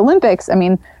ago with the Olympics. I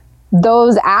mean,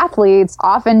 those athletes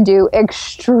often do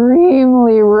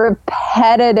extremely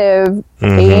repetitive,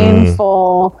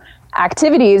 painful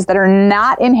activities that are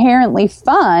not inherently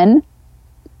fun,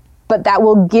 but that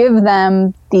will give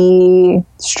them the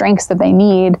strengths that they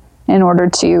need in order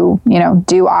to, you know,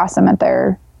 do awesome at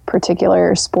their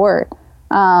particular sport.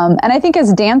 And I think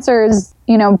as dancers,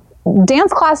 you know,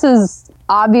 dance classes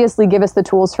obviously give us the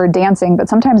tools for dancing, but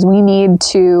sometimes we need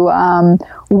to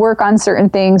work on certain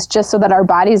things just so that our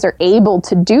bodies are able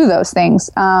to do those things.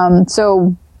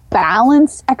 So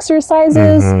balance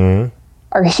exercises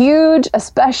are huge,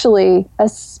 especially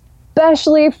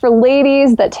for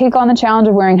ladies that take on the challenge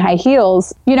of wearing high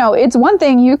heels. You know, it's one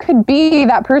thing, you could be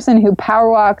that person who power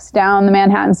walks down the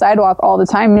Manhattan sidewalk all the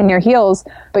time in your heels,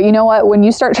 but you know what? When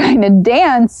you start trying to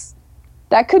dance,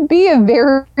 that could be a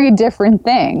very different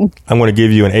thing. I'm going to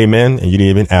give you an amen, and you didn't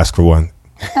even ask for one.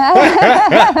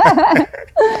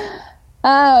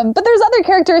 But there's other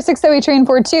characteristics that we train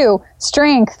for too.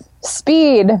 Strength,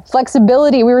 speed,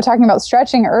 flexibility. We were talking about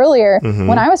stretching earlier.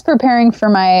 When I was preparing for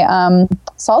my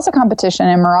salsa competition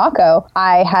in Morocco,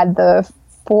 I had the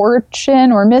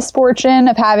fortune or misfortune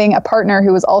of having a partner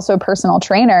who was also a personal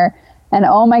trainer. And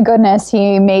oh my goodness,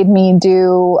 he made me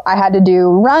I had to do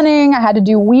running. I had to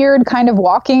do weird kind of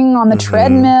walking on the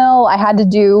treadmill. I had to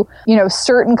do, you know,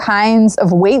 certain kinds of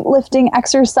weightlifting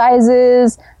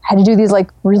exercises. I had to do these like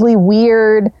really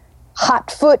weird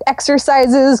hot foot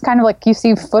exercises, kind of like you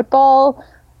see football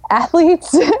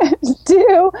athletes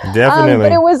do. Definitely.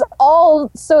 But it was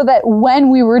all so that when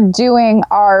we were doing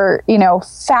our, you know,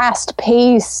 fast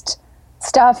paced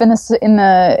stuff in the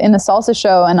salsa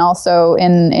show and also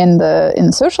in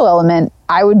the social element,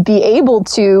 I would be able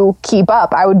to keep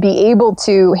up. I would be able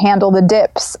to handle the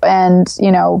dips and,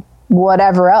 you know,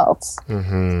 whatever else.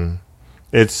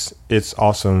 It's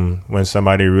awesome when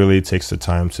somebody really takes the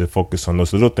time to focus on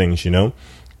those little things, you know,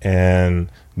 and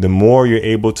the more you're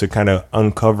able to kind of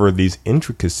uncover these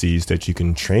intricacies that you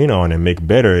can train on and make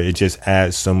better, it just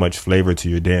adds so much flavor to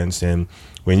your dance. And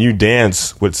when you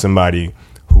dance with somebody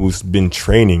who's been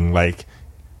training, like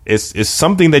it's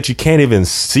something that you can't even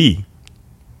see,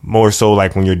 more so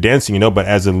like when you're dancing, you know, but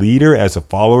as a leader, as a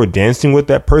follower, dancing with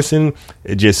that person,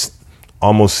 it just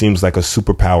almost seems like a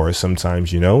superpower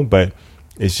sometimes, you know, but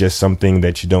it's just something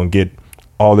that you don't get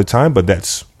all the time. But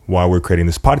that's why we're creating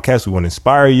this podcast. We want to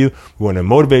inspire you. We want to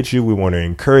motivate you. We want to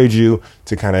encourage you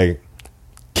to kind of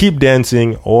keep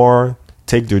dancing or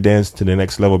take your dance to the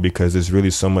next level, because there's really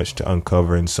so much to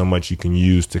uncover and so much you can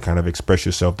use to kind of express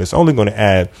yourself that's only going to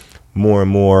add more and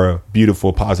more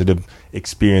beautiful, positive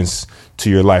experience to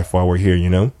your life while we're here, you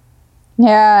know?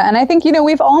 Yeah. And I think, you know,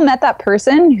 we've all met that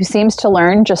person who seems to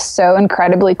learn just so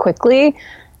incredibly quickly.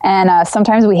 And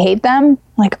sometimes we hate them.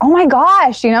 Like, oh my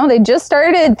gosh, you know, they just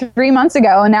started 3 months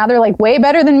ago and now they're like way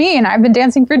better than me. And I've been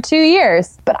dancing for 2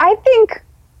 years. But I think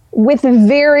with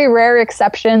very rare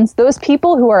exceptions, those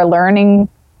people who are learning,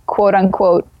 quote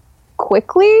unquote,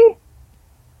 quickly,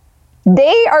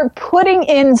 they are putting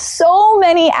in so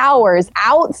many hours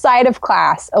outside of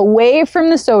class, away from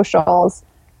the socials.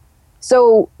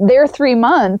 So their 3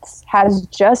 months has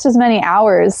just as many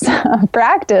hours of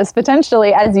practice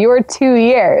potentially as your 2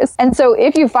 years. And so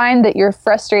if you find that you're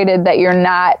frustrated that you're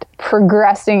not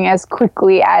progressing as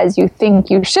quickly as you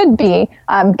think you should be,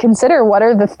 consider what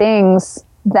are the things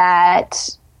that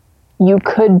you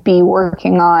could be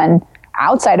working on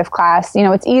outside of class. You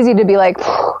know, it's easy to be like,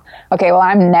 okay, well,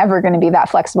 I'm never going to be that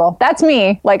flexible. That's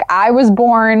me. Like, I was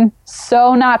born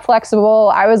so not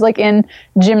flexible. I was like in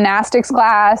gymnastics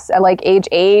class at like age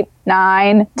 8,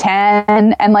 9,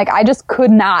 10. And like, I just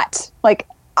could not. Like,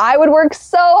 I would work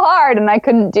so hard and I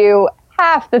couldn't do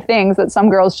half the things that some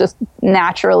girls just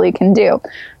naturally can do.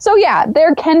 So yeah,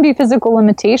 there can be physical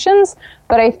limitations,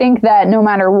 but I think that no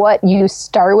matter what you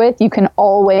start with, you can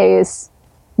always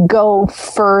go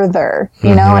further,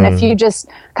 you know, and if you just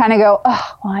kind of go,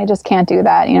 oh, well, I just can't do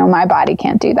that. You know, my body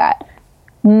can't do that.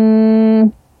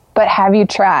 But have you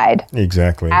tried?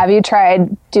 Exactly. Have you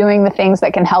tried doing the things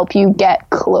that can help you get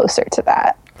closer to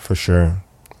that? For sure.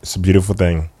 It's a beautiful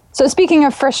thing. So speaking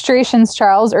of frustrations,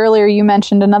 Charles, earlier you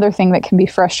mentioned another thing that can be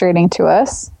frustrating to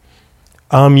us.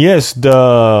 Yes,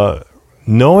 the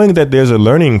knowing that there's a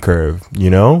learning curve, you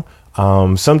know.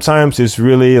 Sometimes it's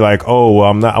really like, oh,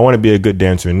 well, I want to be a good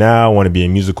dancer now. I want to be a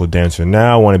musical dancer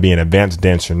now. I want to be an advanced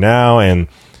dancer now. And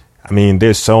I mean,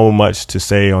 there's so much to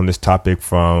say on this topic,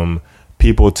 from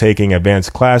people taking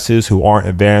advanced classes who aren't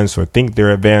advanced or think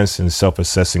they're advanced and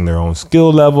self-assessing their own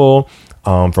skill level.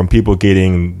 from people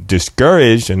getting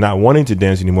discouraged and not wanting to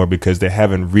dance anymore because they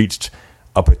haven't reached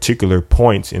a particular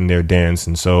point in their dance.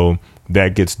 And so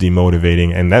that gets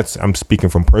demotivating. And I'm speaking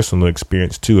from personal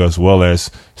experience too, as well as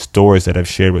stories that I've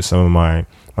shared with some of my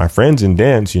friends in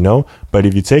dance, But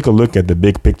if you take a look at the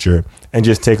big picture and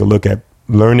just take a look at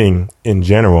learning in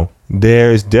general,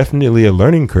 there's definitely a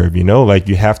learning curve, like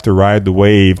you have to ride the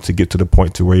wave to get to the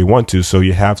point to where you want to. So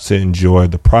you have to enjoy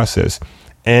the process.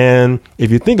 And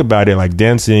if you think about it, like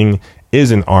dancing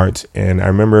is an art. And I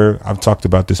remember I've talked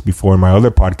about this before in my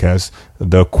other podcast,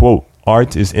 the quote,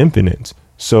 art is infinite.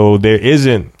 So there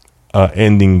isn't an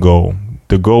ending goal.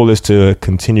 The goal is to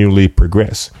continually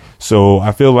progress. So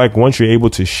I feel like once you're able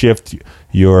to shift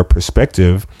your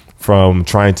perspective from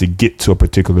trying to get to a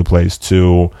particular place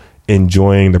to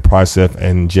enjoying the process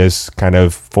and just kind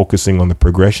of focusing on the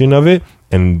progression of it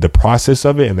and the process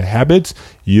of it and the habits,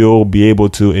 you'll be able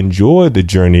to enjoy the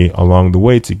journey along the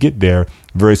way to get there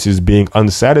versus being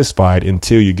unsatisfied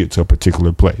until you get to a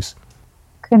particular place.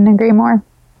 Couldn't agree more.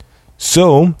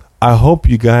 So I hope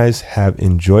you guys have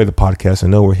enjoyed the podcast. I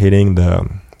know we're hitting the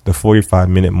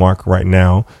 45-minute mark right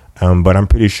now, but I'm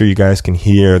pretty sure you guys can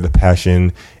hear the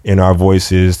passion in our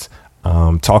voices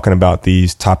talking about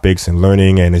these topics and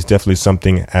learning. And it's definitely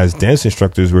something as dance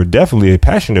instructors we're definitely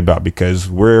passionate about because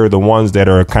we're the ones that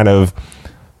are kind of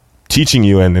teaching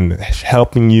you and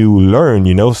helping you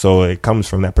learn, so it comes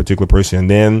from that particular person. And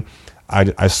then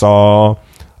I saw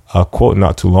a quote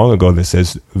not too long ago that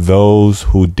says, those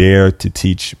who dare to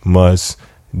teach must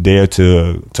dare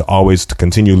to always to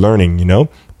continue learning,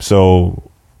 So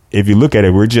if you look at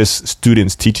it, we're just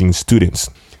students teaching students,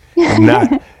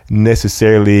 not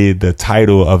necessarily the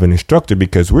title of an instructor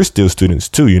because we're still students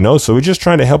too, So we're just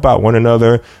trying to help out one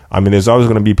another. I mean, there's always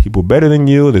going to be people better than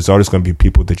you. There's always going to be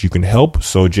people that you can help.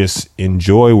 So just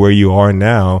enjoy where you are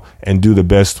now and do the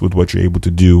best with what you're able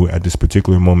to do at this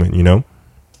particular moment,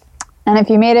 And if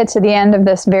you made it to the end of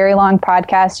this very long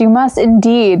podcast, you must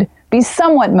indeed be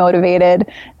somewhat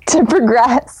motivated to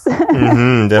progress.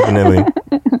 Definitely.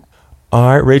 All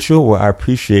right, Rachel. Well, I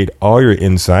appreciate all your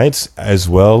insights as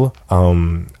well.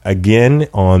 Again,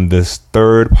 on this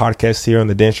third podcast here on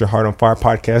the Dance Your Heart on Fire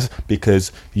podcast,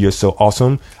 because you're so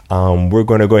awesome. We're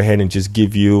going to go ahead and just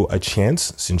give you a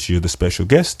chance, since you're the special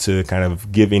guest, to kind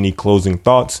of give any closing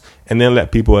thoughts and then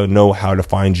let people know how to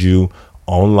find you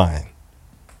online.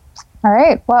 All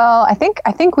right. Well, I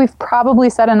think we've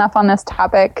probably said enough on this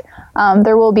topic.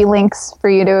 There will be links for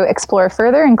you to explore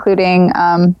further, including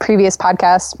previous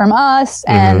podcasts from us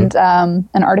and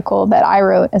an article that I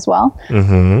wrote as well.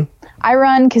 I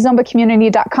run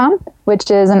KizombaCommunity.com,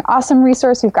 which is an awesome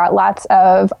resource. We've got lots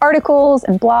of articles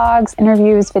and blogs,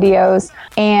 interviews, videos,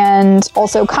 and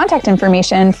also contact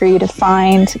information for you to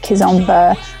find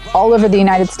Kizomba all over the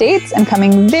United States and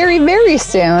coming very, very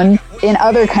soon in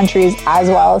other countries as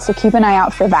well. So keep an eye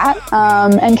out for that.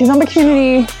 And Kizomba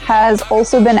Community has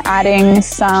also been adding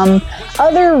some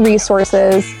other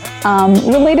resources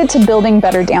related to building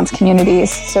better dance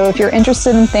communities. So if you're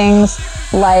interested in things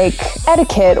like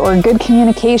etiquette or good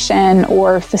communication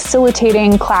or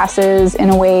facilitating classes in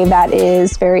a way that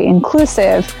is very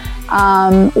inclusive,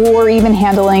 or even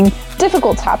handling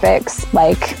difficult topics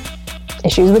like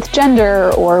issues with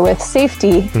gender or with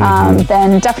safety,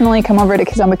 then definitely come over to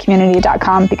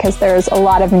KizombaCommunity.com because there's a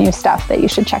lot of new stuff that you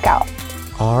should check out.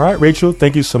 All right, Rachel,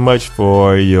 thank you so much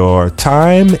for your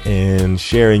time and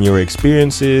sharing your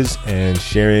experiences and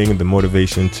sharing the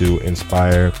motivation to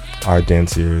inspire our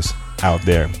dancers out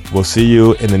there. We'll see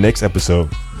you in the next episode.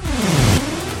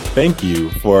 Thank you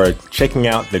for checking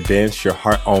out the Dance Your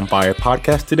Heart on Fire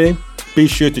podcast today. Be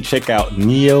sure to check out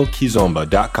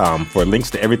neokizomba.com for links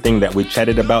to everything that we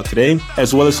chatted about today,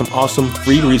 as well as some awesome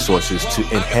free resources to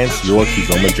enhance your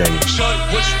Kizomba journey. Shorty,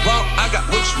 what you want? I got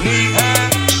what you need.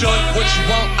 Shorty, what you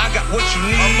want? I got what you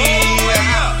need. I'm all the way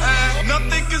up.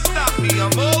 Nothing can stop me.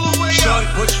 I'm all the way up.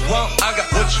 Shorty, what you want? I got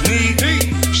what you need.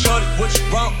 Shorty, what you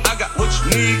want? I got what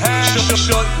you need.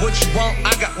 Shorty, what you want?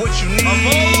 I got what you need. I'm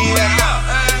all the way up.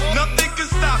 Nothing can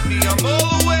stop me. I'm all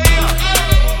the way up.